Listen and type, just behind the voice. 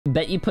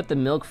Bet you put the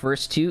milk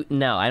first too?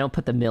 No, I don't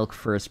put the milk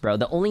first, bro.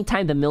 The only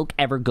time the milk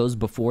ever goes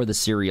before the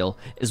cereal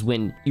is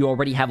when you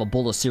already have a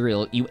bowl of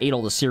cereal, you ate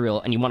all the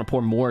cereal, and you want to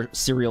pour more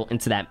cereal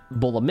into that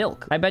bowl of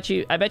milk. I bet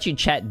you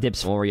chat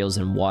dips Oreos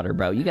in water,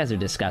 bro. You guys are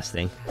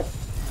disgusting.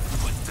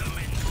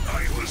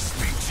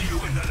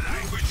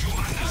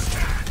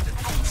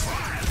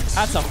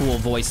 That's a cool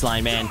voice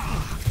line, man.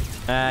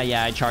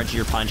 Yeah, I charged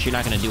your punch. You're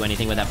not gonna do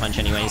anything with that punch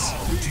anyways.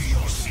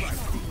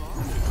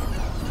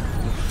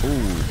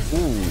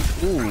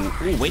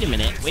 Ooh, wait a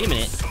minute,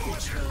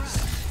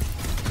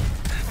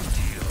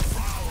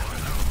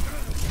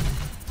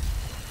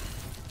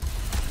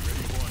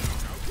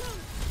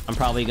 I'm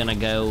probably gonna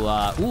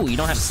go, ooh, you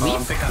don't have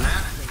sleep?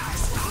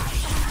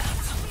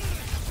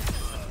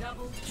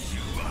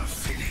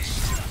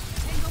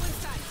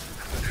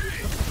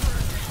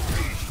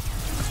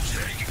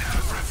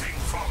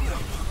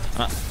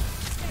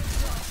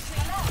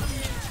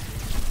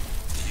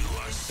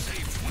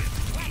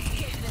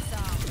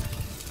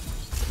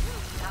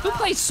 Who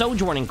plays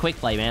Sojourn in quick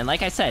play, man?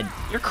 Like I said,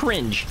 you're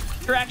cringe.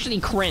 You're actually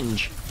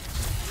cringe.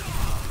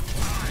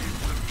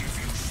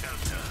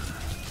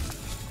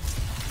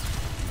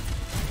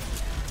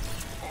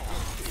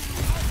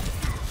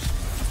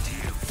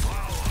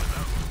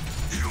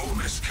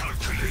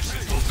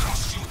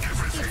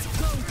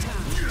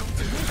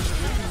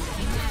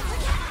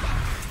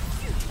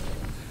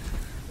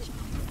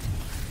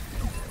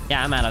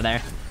 Yeah, I'm out of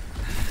there.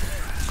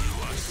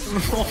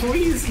 Oh,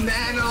 he's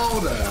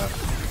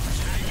nanoed.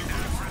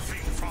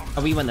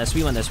 Oh, we win this.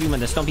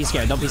 Don't be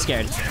scared.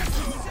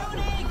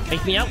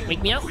 Wake me up.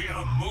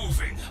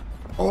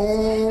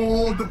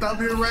 Oh, the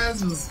W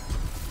res.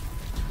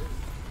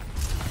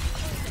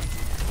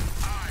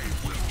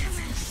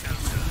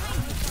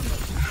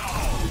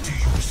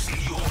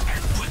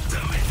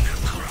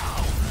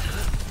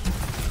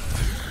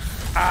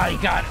 I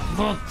got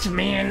hooked,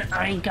 man.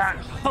 I got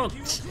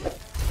hooked.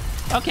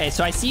 Okay,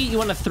 so I see you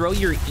want to throw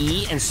your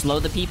E and slow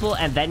the people,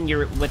 and then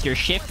with your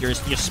shift, you're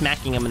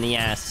smacking them in the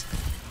ass.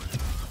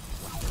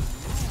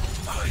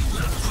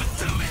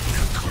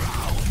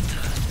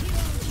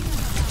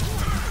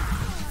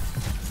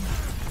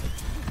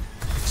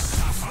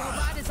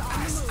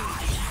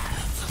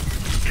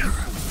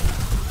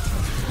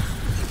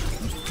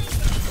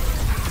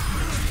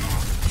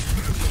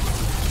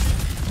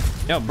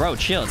 Yo, bro,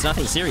 chill. It's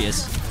nothing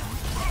serious.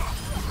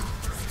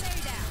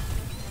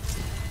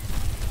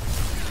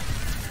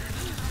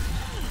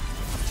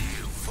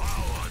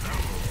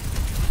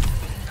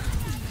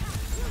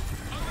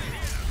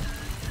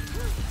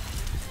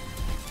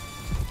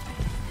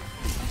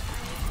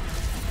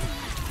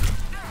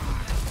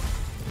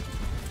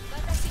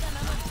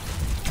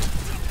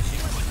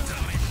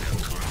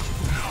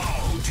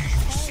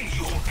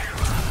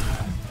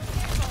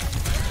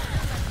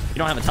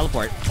 You don't have a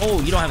teleport.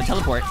 Oh, you don't have a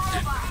teleport.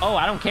 Oh,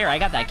 I don't care. I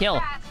got that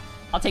kill.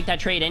 I'll take that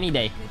trade any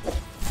day.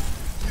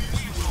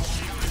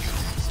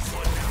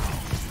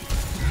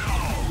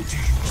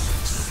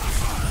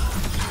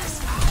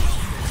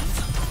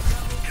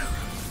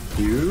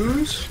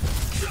 Use?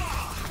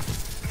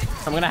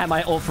 I'm gonna have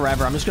my ult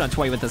forever. I'm just gonna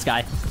toy with this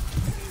guy.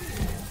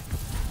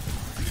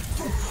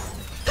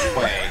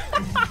 Wait.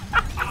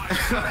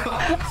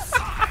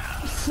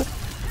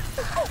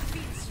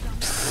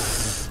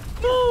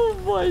 Oh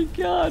my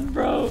god,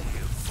 bro.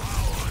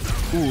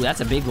 Ooh,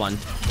 that's a big one.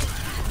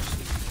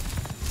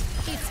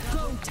 It's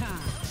go time.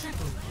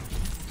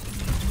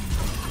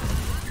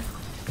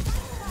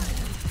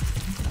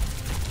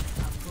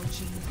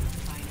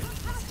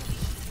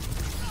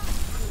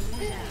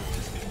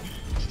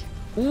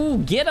 Ooh,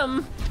 get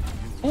him.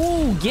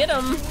 Ooh, get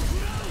him.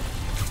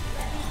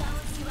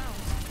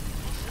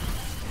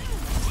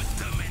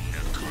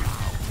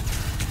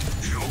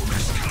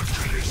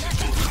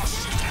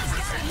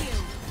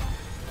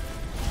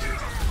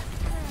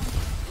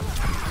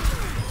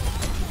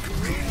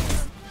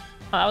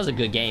 Oh, that was a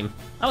good game.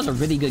 That was a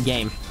really good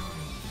game.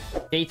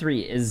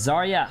 Jay3, is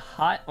Zarya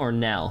hot or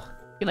no?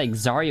 I feel like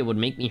Zarya would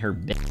make me her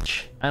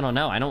bitch. I don't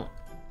know. I don't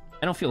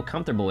feel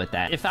comfortable with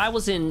that. If I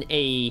was in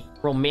a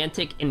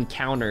romantic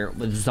encounter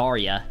with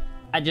Zarya,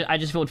 I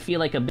just would feel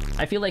like a bitch.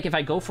 I feel like if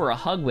I go for a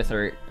hug with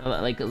her,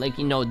 like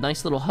you know,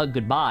 nice little hug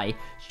goodbye,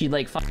 she'd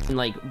like fucking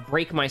like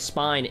break my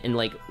spine and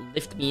like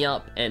lift me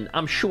up. And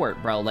I'm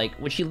short, bro. Like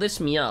when she lifts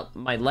me up,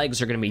 my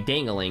legs are gonna be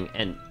dangling,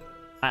 and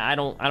I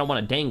don't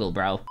want to dangle,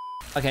 bro.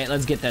 Okay,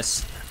 let's get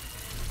this.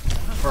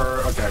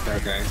 Okay.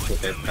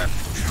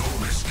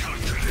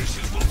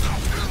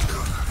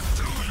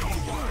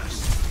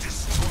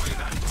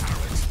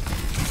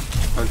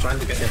 I'm trying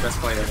to get their best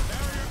player.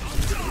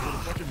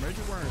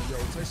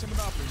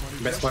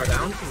 Best player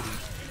down?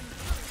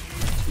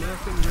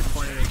 Nothing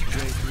requires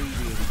Jay3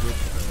 being good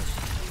first.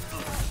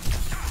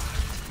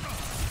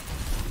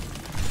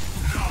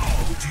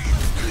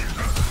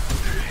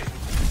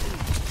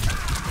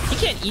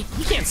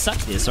 You can't suck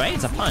this, right?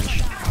 It's a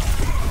punch.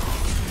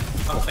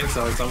 I don't think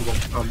so. It's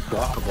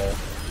unblockable.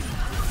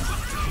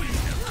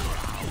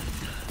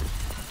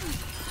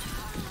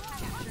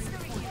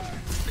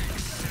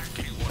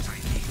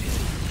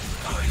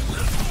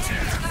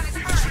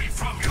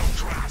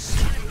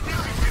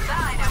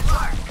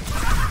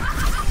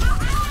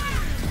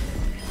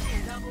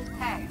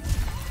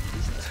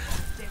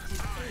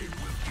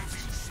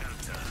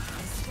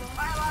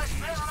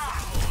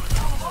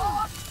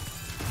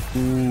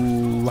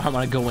 Ooh, I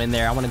want to go in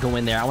there. I want to go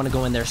in there. I want to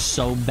go in there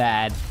so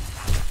bad.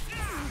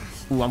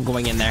 Ooh, I'm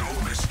going in there.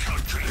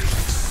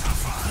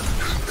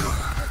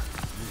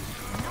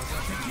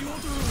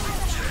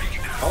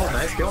 Oh,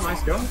 nice kill,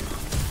 nice kill.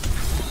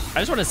 I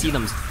just want to see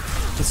them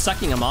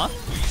sucking him off.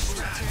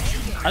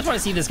 I just want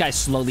to see this guy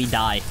slowly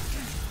die.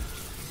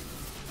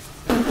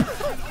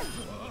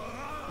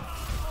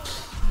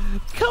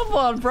 Come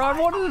on, bro. I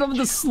wanted him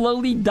to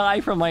slowly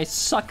die from my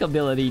suck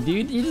ability,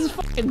 dude. He just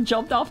fucking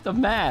jumped off the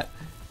map.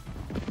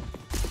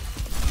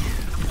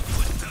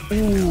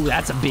 Ooh,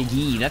 that's a big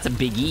E. That's a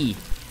big E.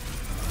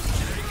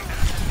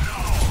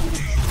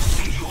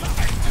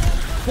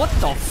 What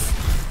the f...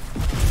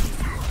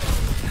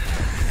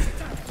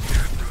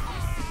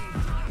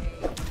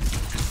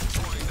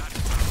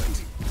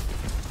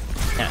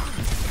 Yeah.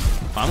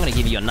 Well, I'm gonna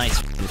give you a nice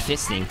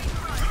fisting.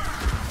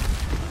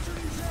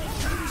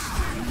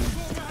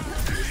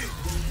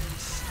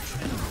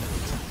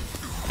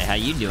 Hey, how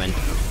you doing?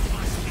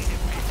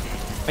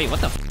 Wait, what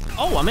the f...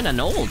 Oh, I'm in an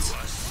old.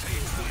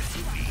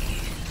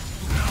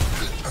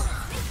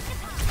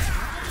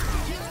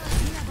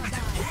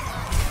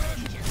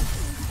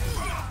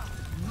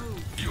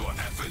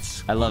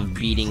 I love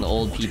beating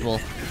old people.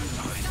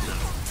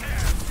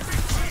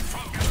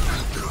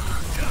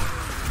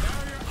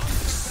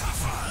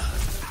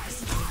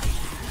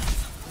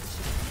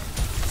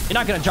 You're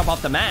not gonna jump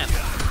off the map.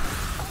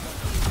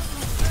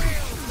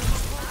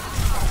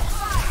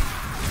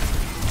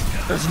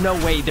 There's no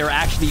way they're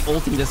actually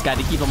ulting this guy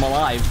to keep him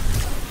alive.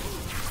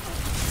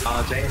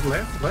 Jay,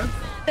 live.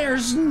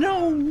 There's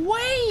no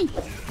way!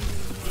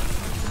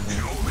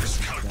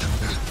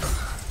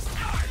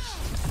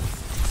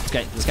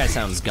 This guy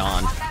sounds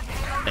gone.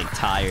 Like,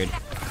 tired.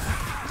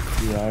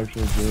 Yeah,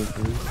 actually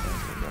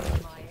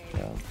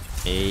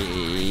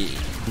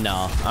Jay3.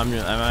 No, I'm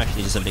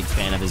actually just a big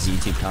fan of his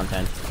YouTube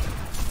content.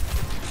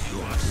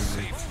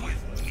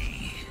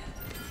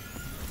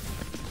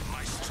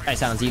 This guy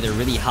sounds either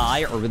really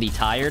high or really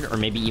tired, or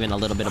maybe even a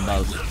little bit of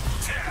both.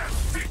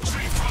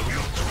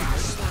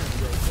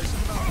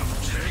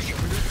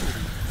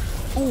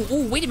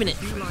 Ooh, wait a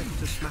minute. If you like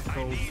to smack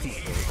old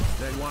people,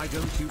 then why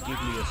don't you give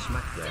me a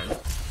smack then?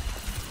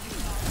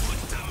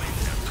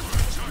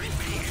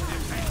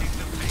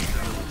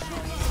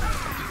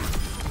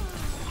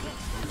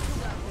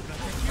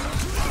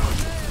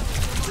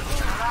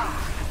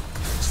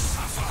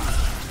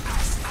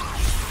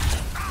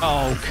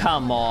 Oh,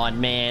 come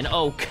on, man.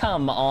 Oh,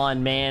 come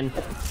on, man.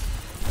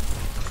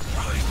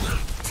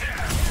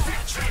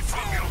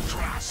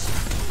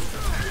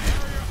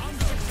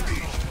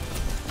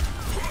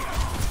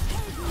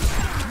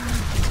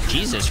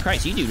 Jesus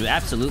Christ, you do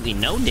absolutely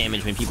no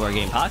damage when people are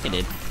getting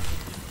pocketed.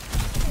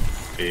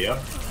 Yep.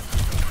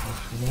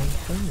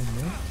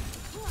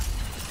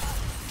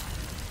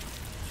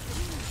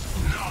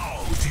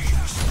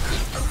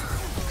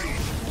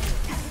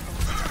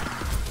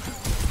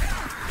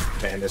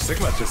 Man, this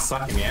Sigma's just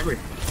sucking me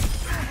everything.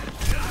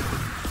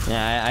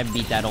 Yeah, I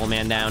beat that old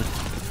man down. I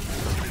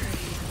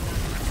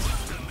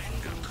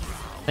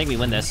think we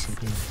win this.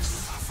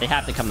 They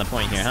have to come to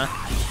point here, huh?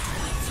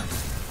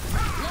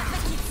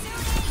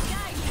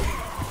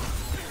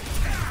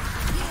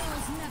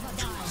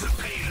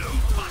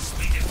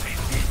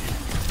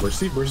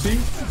 Bursty.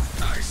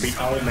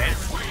 Beat old man.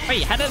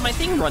 Wait, how did my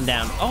thing run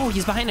down? Oh,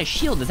 he's behind a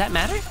shield. Does that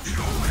matter?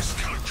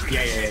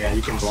 Yeah.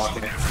 You can block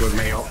it with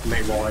May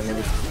wall and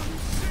everything.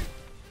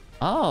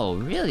 Oh,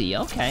 really?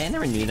 Okay, I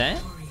never knew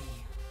that.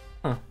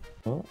 Huh.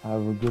 Well,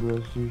 have a good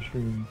rest of your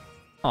stream.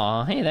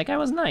 Aw, hey, that guy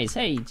was nice.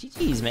 Hey,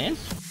 GG's, man.